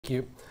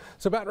you.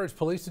 So Baton Rouge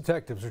police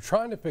detectives are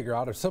trying to figure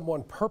out if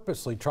someone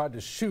purposely tried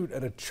to shoot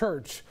at a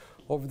church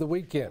over the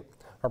weekend.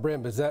 Our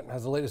Brian Bizette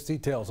has the latest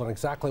details on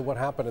exactly what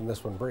happened in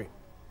this one, Bree.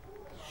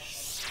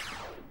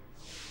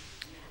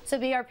 So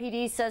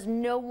BRPD says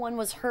no one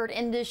was hurt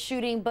in this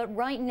shooting, but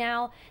right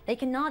now they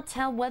cannot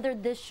tell whether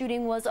this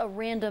shooting was a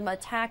random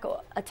attack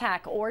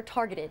or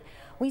targeted.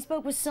 We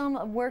spoke with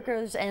some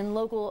workers and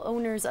local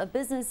owners of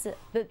business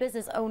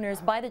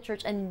owners by the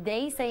church, and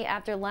they say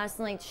after last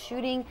night's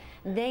shooting,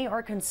 they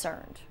are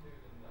concerned.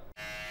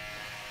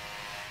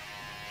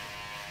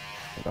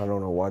 I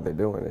don't know why they're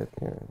doing it.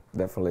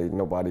 Definitely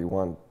nobody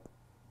wants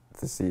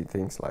to see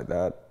things like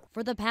that.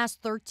 For the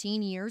past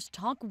 13 years,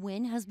 Talk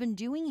Wynn has been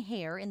doing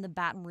hair in the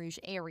Baton Rouge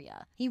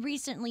area. He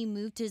recently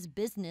moved his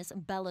business,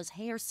 Bella's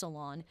Hair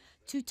Salon,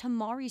 to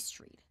Tamari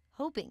Street,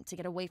 hoping to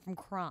get away from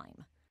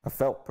crime. I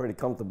felt pretty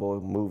comfortable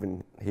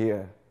moving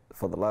here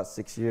for the last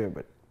 6 years,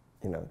 but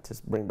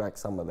just bring back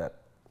some of that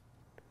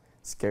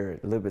scary,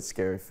 a little bit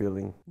scary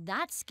feeling.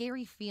 That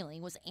scary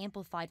feeling was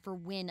amplified for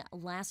Wynn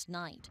last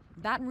night.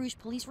 Baton Rouge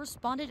police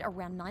responded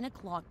around 9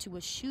 o'clock to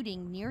a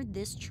shooting near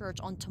this church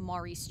on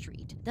Tamari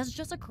Street. That's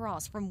just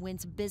across from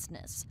Wynn's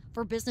business.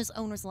 For business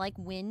owners like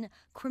Wynn,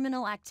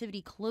 criminal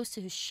activity close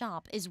to his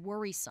shop is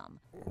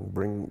worrisome.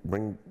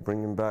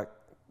 Bringing back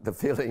the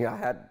feeling I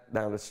had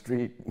down the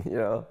street,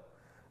 a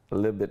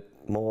little bit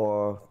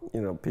more,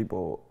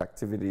 people,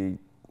 activity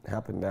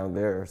happened down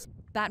there.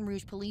 Baton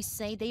Rouge police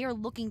say they are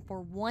looking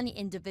for one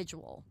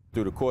individual.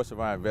 Through the course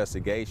of our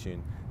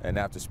investigation and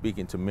after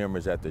speaking to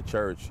members at the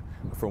church,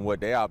 from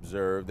what they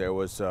observed, there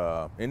was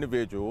an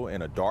individual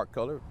in a dark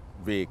colored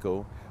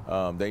vehicle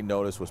they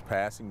noticed was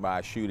passing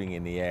by shooting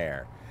in the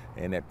air.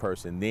 And that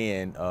person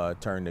then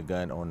turned the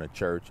gun on the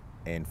church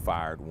and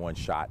fired one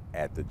shot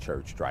at the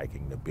church,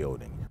 striking the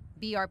building.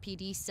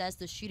 BRPD says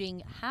the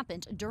shooting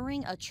happened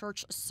during a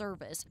church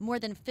service. More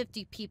than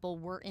 50 people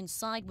were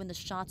inside when the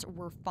shots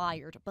were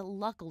fired, but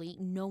luckily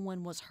no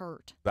one was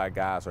hurt. Our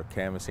guys are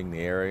canvassing the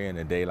area in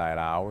the daylight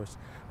hours.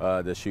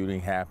 The shooting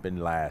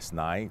happened last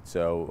night,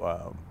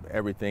 so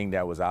everything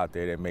that was out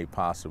there that may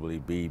possibly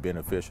be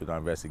beneficial to our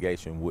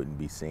investigation wouldn't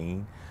be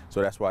seen.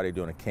 So that's why they're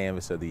doing a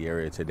canvass of the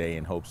area today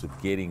in hopes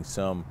of getting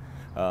some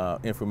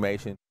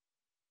information.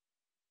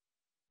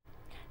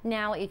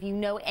 Now, if you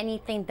know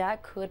anything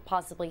that could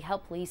possibly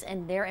help police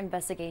in their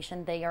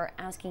investigation, they are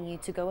asking you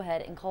to go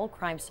ahead and call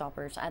Crime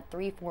Stoppers at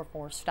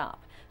 344-STOP.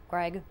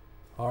 Greg?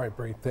 All right,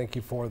 Bree, thank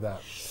you for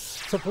that.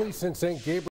 So police in St. Gabriel